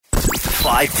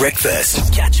5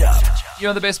 Breakfast. Catch up. You're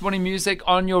on the best morning music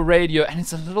on your radio, and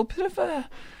it's a little bit of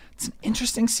it's an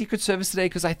interesting Secret Service today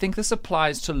because I think this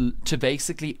applies to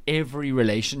basically every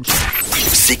relationship.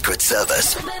 Secret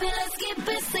Service. On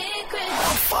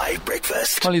 5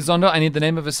 Breakfast. Holly Zondo, I need the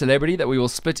name of a celebrity that we will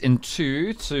split in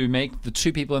two to make the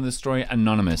two people in the story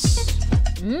anonymous.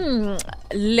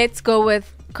 Let's go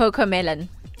with Coco Melon.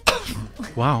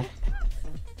 Wow.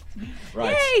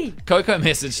 Right. Yay! Coco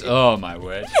messaged, oh my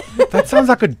word. That sounds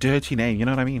like a dirty name, you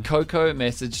know what I mean? Coco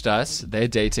messaged us, they're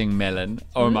dating Melon.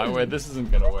 Oh my word, this isn't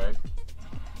going to work.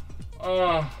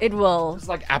 Oh. It will. It's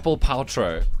like Apple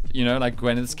Paltrow, you know, like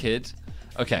Gwyneth's kid.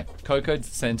 Okay, Coco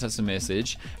sent us a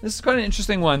message. This is quite an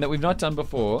interesting one that we've not done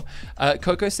before.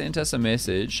 Coco sent us a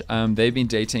message. They've been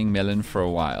dating Melon for a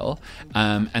while,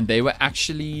 and they were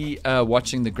actually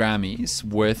watching the Grammys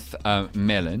with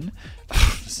Melon.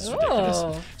 This is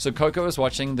ridiculous. So Coco was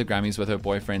watching the Grammys with her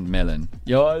boyfriend Melon.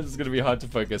 Yo, this is going to be hard to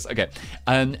focus. Okay.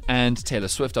 And Taylor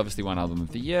Swift obviously won Album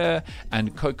of the Year.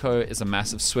 And Coco is a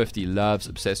massive Swiftie, loves,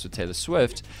 obsessed with Taylor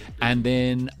Swift. And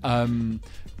then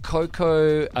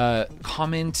Coco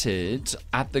commented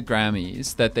at the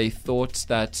Grammys that they thought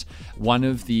that one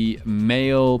of the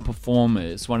male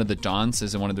performers, one of the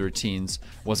dancers in one of the routines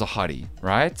was a hottie,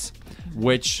 right?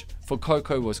 Which for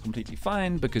Coco was completely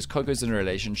fine because Coco's in a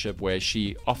relationship where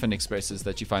she often expresses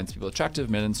that she finds people attractive.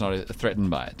 Melon's not threatened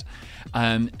by it.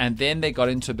 And then they got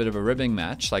into a bit of a ribbing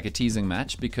match, like a teasing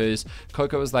match, because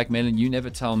Coco was like, Melon, you never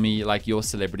tell me like your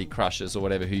celebrity crushes or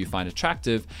whatever who you find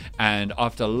attractive. And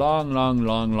after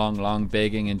long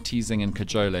begging and teasing and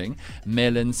cajoling,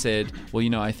 Melon said, well, you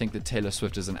know, I think that Taylor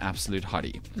Swift is an absolute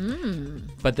hottie.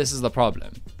 But this is the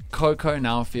problem. Coco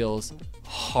now feels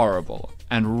horrible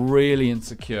and really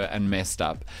insecure and messed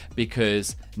up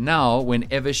because now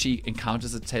whenever she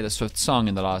encounters a Taylor Swift song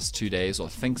in the last 2 days or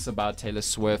thinks about Taylor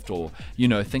Swift or, you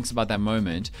know, thinks about that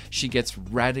moment, she gets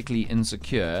radically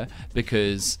insecure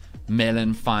because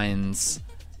Melon finds,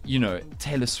 you know,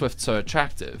 Taylor Swift so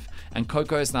attractive. And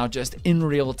Coco has now just in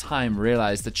real time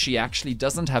realized that she actually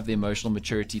doesn't have the emotional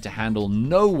maturity to handle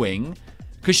knowing,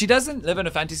 because she doesn't live in a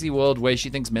fantasy world where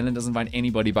she thinks Melon doesn't find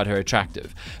anybody but her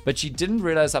attractive. But she didn't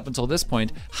realize up until this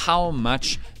point how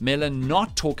much Melon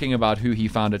not talking about who he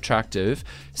found attractive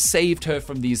saved her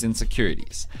from these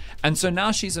insecurities. And so now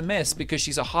she's a mess because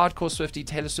she's a hardcore Swiftie.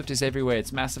 Taylor Swift is everywhere.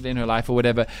 It's massively in her life or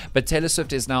whatever. But Taylor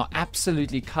Swift is now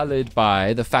absolutely colored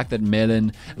by the fact that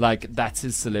Melon, like, that's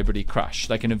his celebrity crush,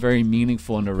 like in a very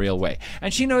meaningful and a real way.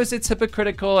 And she knows it's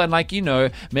hypocritical. And like, you know,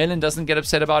 Melon doesn't get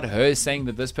upset about her saying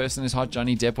that this person is hot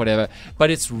Johnny Depp, whatever, but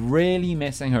it's really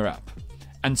messing her up.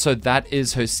 And so that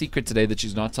is her secret today, that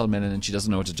she's not told Melon and she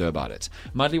doesn't know what to do about it.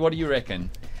 Mudley, what do you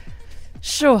reckon?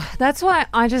 Sure. That's why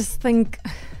I just think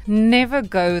never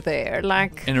go there.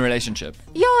 Like, in a relationship?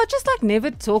 Yeah, just like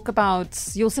never talk about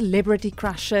your celebrity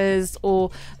crushes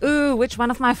or, ooh, which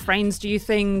one of my friends do you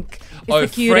think is the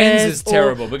cutest? Friends is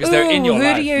terrible because they're in your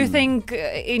life. Who do you think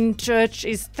in church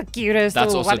is the cutest?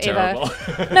 That's or also whatever.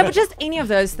 terrible. No, but just any of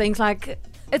those things. Like,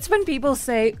 it's when people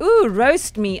say, ooh,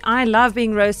 roast me. I love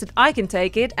being roasted. I can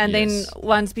take it. And Yes. then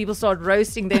once people start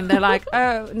roasting them, they're like,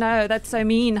 oh, no, that's so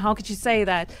mean. How could you say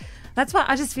that? That's why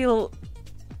I just feel,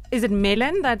 is it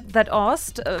Melon that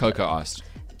asked? Coco asked.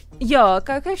 Yeah,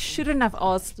 Coco shouldn't have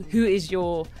asked who is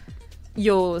your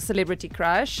celebrity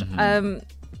crush.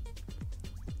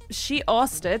 She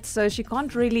asked it, so she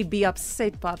can't really be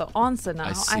upset by the answer now.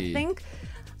 I see. I think,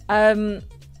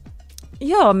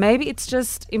 maybe it's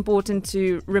just important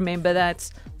to remember that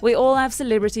we all have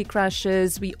celebrity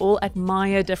crushes. We all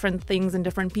admire different things and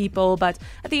different people. But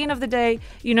at the end of the day,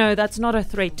 you know, that's not a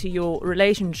threat to your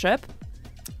relationship.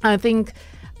 I think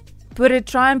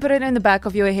try and put it in the back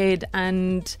of your head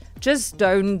and just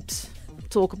don't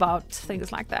talk about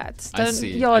things like that. I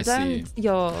see.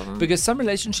 Because some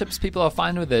relationships, people are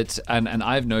fine with it, and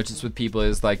I've noticed with people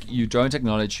is like you don't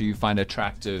acknowledge who you find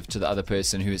attractive to the other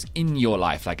person who is in your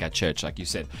life, like at church, like you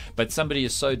said. But somebody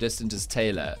is so distant as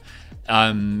Taylor,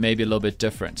 maybe a little bit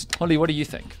different. Holly, what do you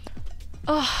think?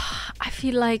 I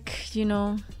feel like, you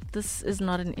know, this is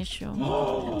not an issue.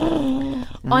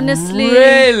 Honestly.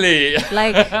 Really?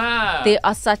 Like, there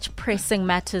are such pressing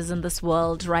matters in this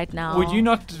world right now. Would you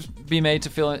not be made to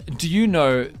feel... Do you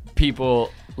know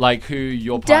people like who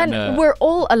your partner. Dan, we're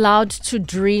all allowed to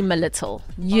dream a little,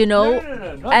 you know?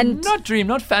 No. And Not dream,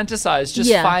 not fantasize, just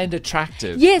Yeah. find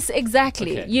attractive. yes,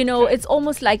 exactly. Okay, You know, okay. it's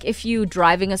almost like if you're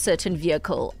driving a certain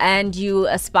vehicle and you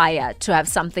aspire to have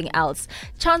something else,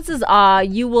 chances are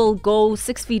you will go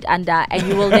 6 feet under and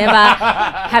you will never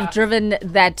have driven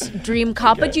that dream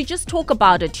car. But you just talk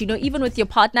about it, you know, even with your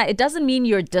partner. It doesn't mean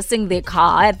you're dissing their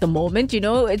car at the moment, you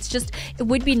know. It's just, it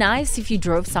would be nice if you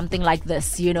drove something like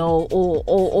this, you know,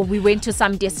 or we went to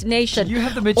some destination. You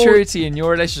have the maturity in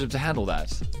your relationship to handle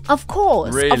that. Of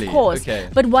course, Really? of course. Okay.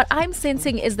 But what I'm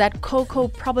sensing is that Coco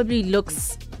probably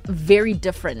looks very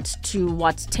different to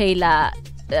what Taylor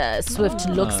Swift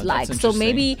looks that's like. So interesting.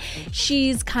 maybe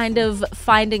she's kind of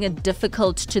finding it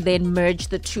difficult to then merge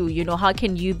the two. You know, how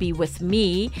can you be with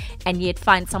me and yet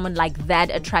find someone like that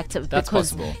attractive? That's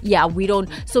because possible. yeah, we don't.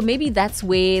 So maybe that's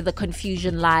where the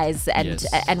confusion lies, and Yes.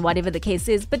 and whatever the case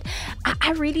is. But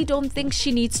I really don't think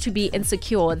she needs to be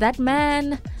insecure. That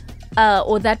man.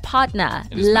 Or that partner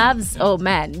It is man, loves, yeah. oh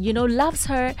man, you know, loves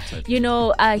her, Totally. you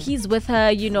know, he's with her,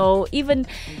 you know, even,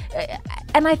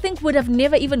 and I think would have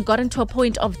never even gotten to a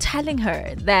point of telling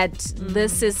her that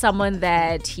this is someone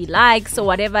that he likes or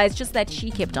whatever. It's just that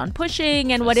she kept on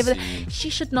pushing and whatever. see. She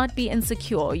should not be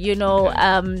insecure, you know.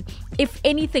 Okay. If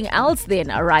anything else then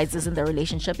arises in the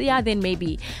relationship, yeah, then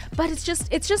maybe. But it's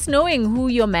just knowing who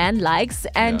your man likes,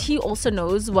 and Yeah. he also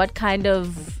knows what kind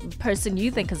of person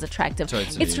you think is attractive.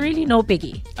 Totally. It's really no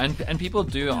biggie. And people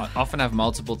do often have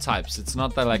multiple types. It's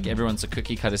not that like everyone's a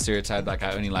cookie cutter stereotype, like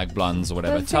I only like blondes or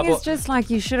whatever. The thing Tabo- is just like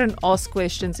you shouldn't ask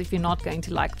questions if you're not going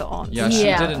to like the answer. yeah, she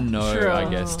Yeah, didn't know, true. I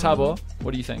guess. Tabo,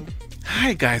 what do you think?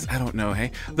 Hi guys, I don't know, hey.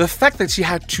 The fact that she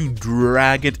had to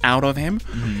drag it out of him,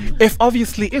 if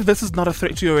this is not a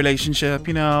threat to your relationship,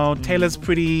 you know, Taylor's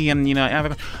pretty and, you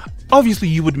know, obviously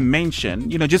you would mention,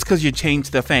 you know, just because you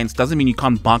changed the fence doesn't mean you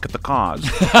can't bark at the cars.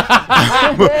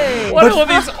 What are all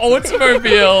these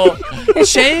automobile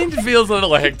change feels a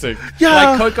little hectic.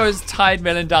 Yeah. Like Coco's tied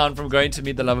Melon down from going to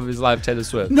meet the love of his life, Taylor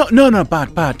Swift. No,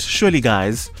 but surely,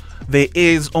 guys, there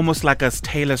is almost like a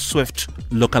Taylor Swift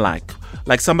lookalike.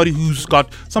 Like somebody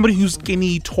who's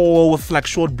skinny, tall, with like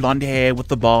short blonde hair with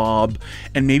the bob,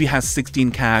 and maybe has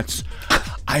 16 cats.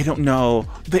 I don't know.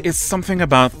 There is something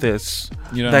about this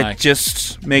You don't that like.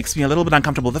 just makes me a little bit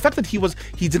uncomfortable. The fact that he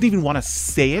didn't even want to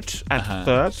say it at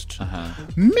first.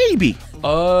 Maybe.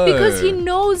 Oh. Because he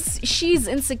knows she's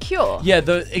insecure. Yeah,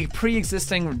 the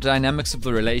pre-existing dynamics of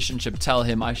the relationship tell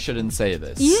him I shouldn't say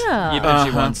this. Yeah. Even if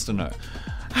she wants to know.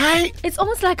 It's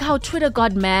almost like how Twitter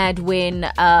got mad when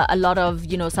a lot of,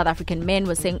 you know, South African men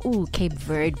were saying, "Ooh, Cape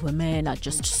Verde women are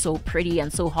just so pretty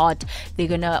and so hot. They're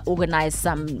gonna organize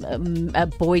some a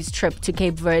boys' trip to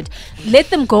Cape Verde. Let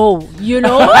them go, you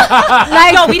know."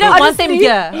 Like, No, we don't want them honestly,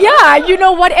 here. Yeah, you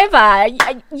know, whatever.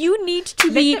 You need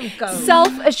to be them go.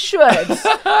 self-assured.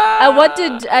 What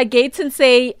did Gaten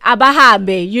say?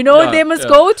 Abahambe. You know, Yeah, they must yeah.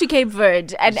 go to Cape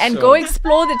Verde and Sure. go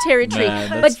explore the territory, Man,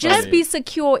 but that's just funny. be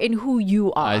secure in who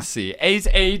you are. I see.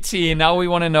 8:18. Now we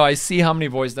want to know. I see how many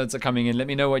voice notes are coming in. Let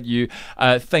me know what you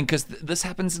think, because this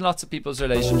happens in lots of people's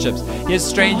relationships. Here's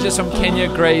Strangers from Kenya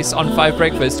Grace on 5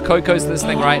 Breakfast. Coco's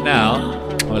listening right now.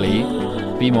 Ollie,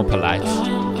 be more polite.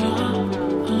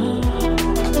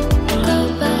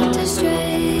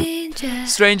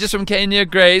 Strangers from Kenya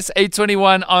Grace,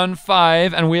 8:21 on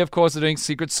 5. And we, of course, are doing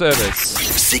Secret Service.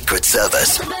 Secret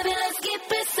Service.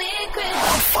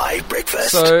 On 5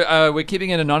 Breakfast. So we're keeping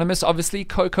it anonymous. Obviously,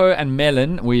 Coco and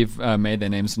Melon, we've made their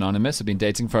names anonymous, have been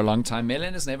dating for a long time.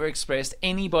 Melon has never expressed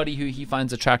anybody who he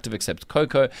finds attractive except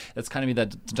Coco. That's kind of the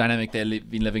dynamic they've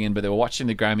been living in, but they were watching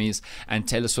the Grammys and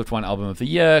Taylor Swift won Album of the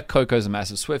Year. Coco's a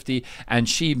massive Swiftie, and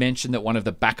she mentioned that one of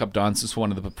the backup dancers for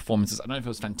one of the performances, I don't know if it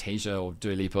was Fantasia or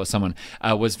Dua Lipa or someone,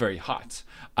 was very hot.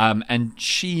 And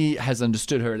she has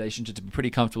understood her relationship to be pretty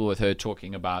comfortable with her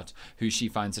talking about who she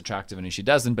finds attractive and who she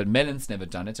doesn't, but Melon's never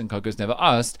done it and Coco's never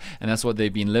asked, and that's what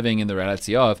they've been living in the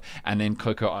reality of. And then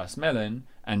Coco asked Melon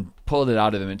and pulled it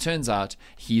out of him. It turns out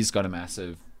he's got a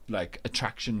massive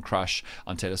attraction crush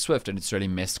on Taylor Swift, and it's really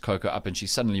messed Coco up, and she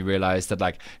suddenly realized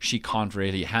that she can't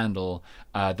really handle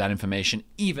that information,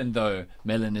 even though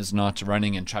Melon is not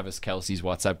running in Travis Kelce's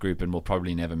WhatsApp group and will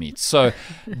probably never meet. So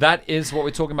that is what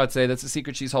we're talking about today. That's the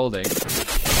secret she's holding.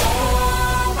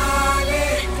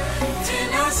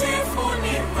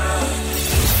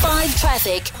 5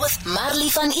 Traffic with Marley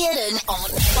van Eerden on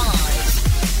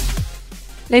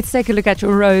 5. Let's take a look at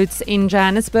your roads in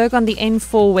Johannesburg on the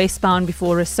N4 westbound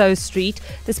before Rousseau Street.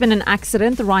 There's been an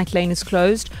accident. The right lane is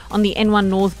closed. On the N1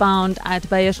 northbound at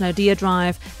Beyers Naudea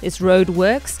Drive, there's road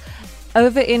works.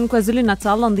 Over in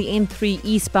KwaZulu-Natal on the N3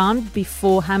 eastbound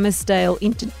before Hammersdale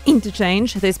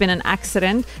interchange, there's been an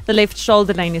accident. The left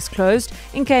shoulder lane is closed.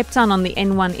 In Cape Town on the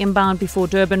N1 inbound before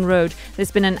Durban Road,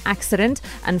 there's been an accident.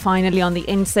 And finally on the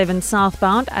N7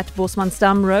 southbound at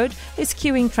Bosmansdam Road, there's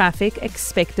queuing traffic.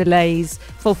 Expect delays.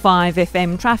 For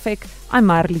 5FM Traffic, I'm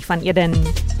Marley van Eden.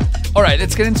 All right,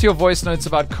 let's get into your voice notes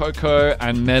about Coco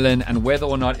and Melon and whether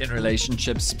or not in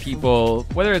relationships people,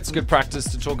 whether it's good practice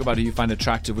to talk about who you find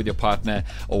attractive with your partner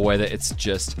or whether it's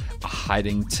just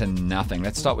hiding to nothing.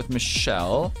 Let's start with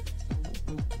Michelle.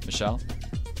 Michelle?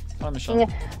 Hi, Michelle.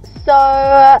 So,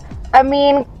 I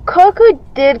mean, Coco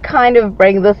did kind of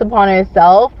bring this upon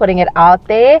herself, putting it out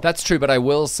there. That's true, but I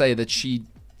will say that she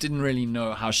didn't really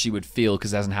know how she would feel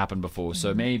because it hasn't happened before.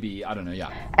 So maybe, I don't know, yeah.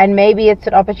 And maybe it's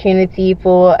an opportunity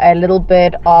for a little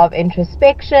bit of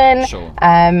introspection. Sure.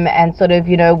 And sort of,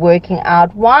 working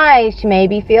out why she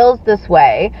maybe feels this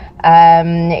way.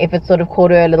 If it sort of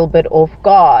caught her a little bit off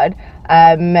guard.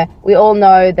 We all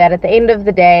know that at the end of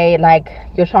the day, like,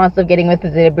 your chances of getting with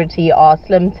a celebrity are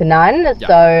slim to none. Yeah.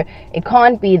 So it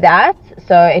can't be that.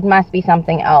 So it must be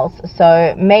something else.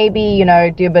 So maybe,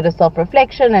 do a bit of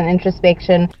self-reflection and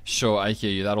introspection. Sure, I hear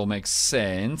you. That all makes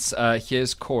sense.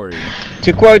 Here's Corey.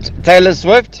 To quote Taylor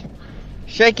Swift,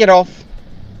 shake it off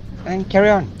and carry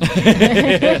on.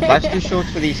 Life's too short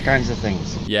for these kinds of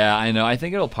things. Yeah, I know. I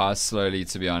think it'll pass slowly,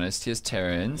 to be honest. Here's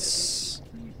Terrence.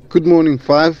 Good morning,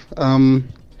 Five. When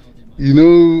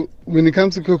it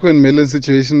comes to Coco and Melon's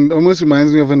situation, it almost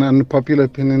reminds me of an unpopular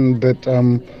opinion that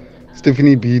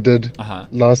Stephanie B did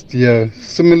last year.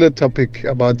 Similar topic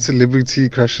about celebrity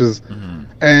crushes. Mm-hmm.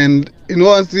 And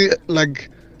honestly, like,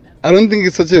 I don't think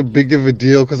it's such a big of a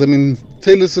deal because,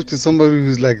 Taylor Swift is somebody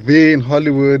who's like there in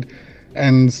Hollywood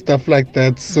and stuff like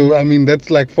that. So, that's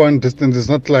like far and distant. It's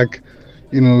not like,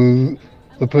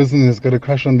 the person has got a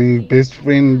crush on the best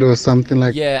friend or something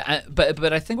like that. Yeah,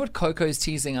 but I think what Coco is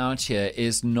teasing out here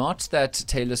is not that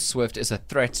Taylor Swift is a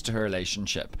threat to her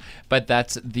relationship, but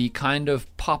that the kind of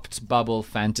popped bubble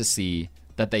fantasy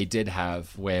that they did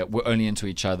have where we're only into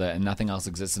each other and nothing else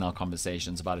exists in our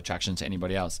conversations about attraction to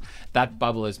anybody else, that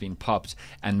bubble has been popped,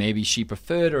 and maybe she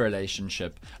preferred a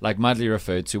relationship like Mudley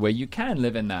referred to where you can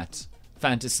live in that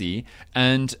fantasy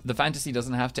and the fantasy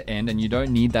doesn't have to end and you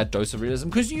don't need that dose of realism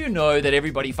because that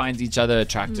everybody finds each other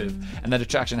attractive and that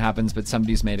attraction happens, but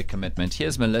somebody's made a commitment.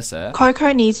 Here's Melissa.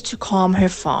 Coco needs to calm her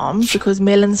farm because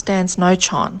Melon stands no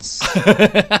chance.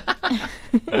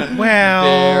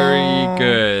 Well, very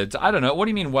good. I don't know. What do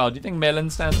you mean, well? Do you think Melon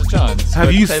stands a chance?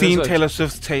 Have you seen Taylor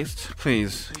Swift's taste?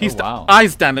 Please. Wow. I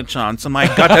stand a chance and my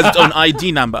gut has its own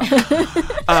ID number.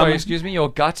 Sorry, excuse me? Your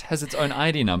gut has its own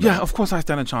ID number? Yeah, of course I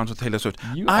stand a chance with Taylor Swift.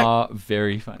 You are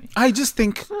very funny. I just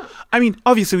think,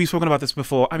 obviously we've spoken about this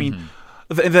before.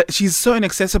 She's so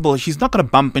inaccessible. She's not going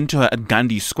to bump into her at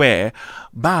Gandhi Square,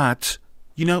 but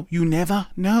you never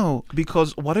know,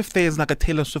 because what if there's like a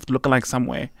Taylor Swift lookalike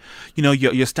somewhere?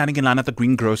 You're standing in line at the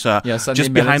greengrocer,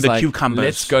 just behind the cucumbers.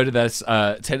 Let's go to this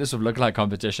Taylor Swift lookalike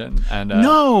competition. And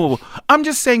no, I'm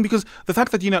just saying because the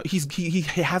fact that he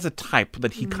has a type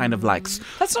that he kind of likes.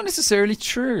 That's not necessarily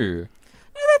true.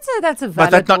 No, that's a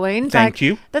valid point. Thank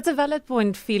you. That's a valid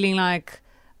point. Feeling like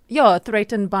you're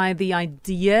threatened by the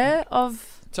idea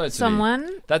of. Totally.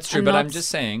 Someone. That's true, but I'm just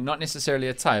saying, not necessarily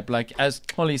a type. Like, as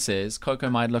Holly says, Coco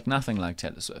might look nothing like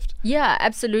Taylor Swift. Yeah,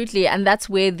 absolutely. And that's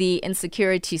where the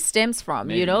insecurity stems from,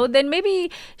 Then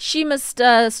maybe she must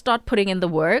start putting in the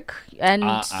work. And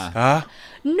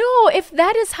no, if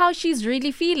that is how she's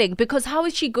really feeling, because how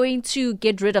is she going to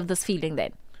get rid of this feeling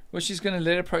then? Well, she's going to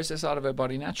let it process out of her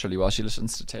body naturally while she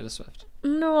listens to Taylor Swift.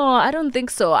 No, I don't think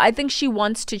so. I think she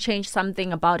wants to change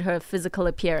something about her physical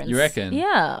appearance. You reckon?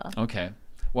 Yeah. Okay.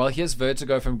 Well, here's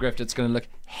Vertigo from Grift. It's going to look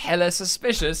hella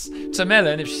suspicious to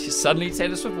Melon if suddenly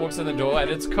Taylor Swift walks in the door and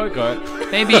it's Coco.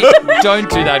 Maybe don't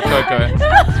do that, Coco.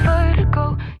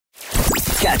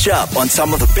 Catch up on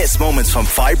some of the best moments from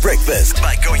 5 Breakfast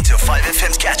by going to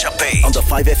 5FM's catch-up page on the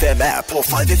 5FM app or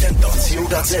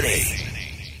 5FM.co.za.